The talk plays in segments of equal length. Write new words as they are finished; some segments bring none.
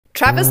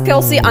Travis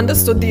Kelce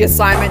understood the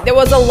assignment. There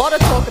was a lot of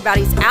talk about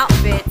his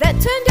outfit that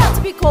turned out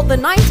to be called the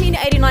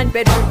 1989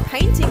 bedroom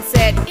painting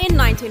set in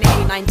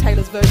 1989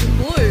 Taylor's version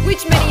blue,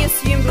 which many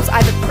assumed was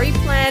either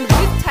pre-planned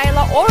with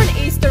Taylor or an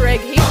Easter egg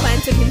he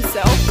planted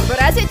himself.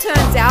 But as it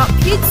turns out,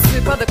 Kids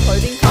Super, the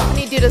clothing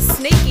company, did a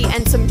sneaky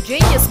and some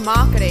genius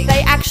marketing.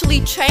 They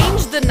actually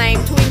changed the name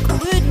to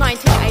include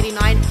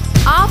 1989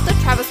 after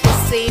Travis was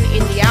seen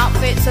in the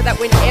outfit, so that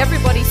when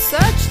everybody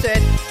searched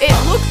it,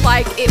 it looked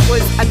like it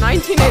was a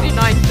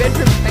 1989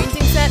 bedroom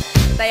painting set.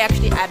 They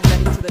actually added that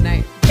into the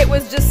name. It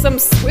was just some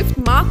swift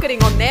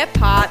marketing on their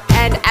part,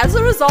 and as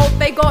a result,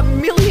 they got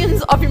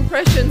millions of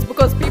impressions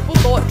because people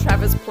thought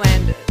Travis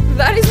planned it.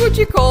 That is what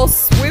you call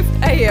swift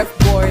AF,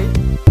 boy.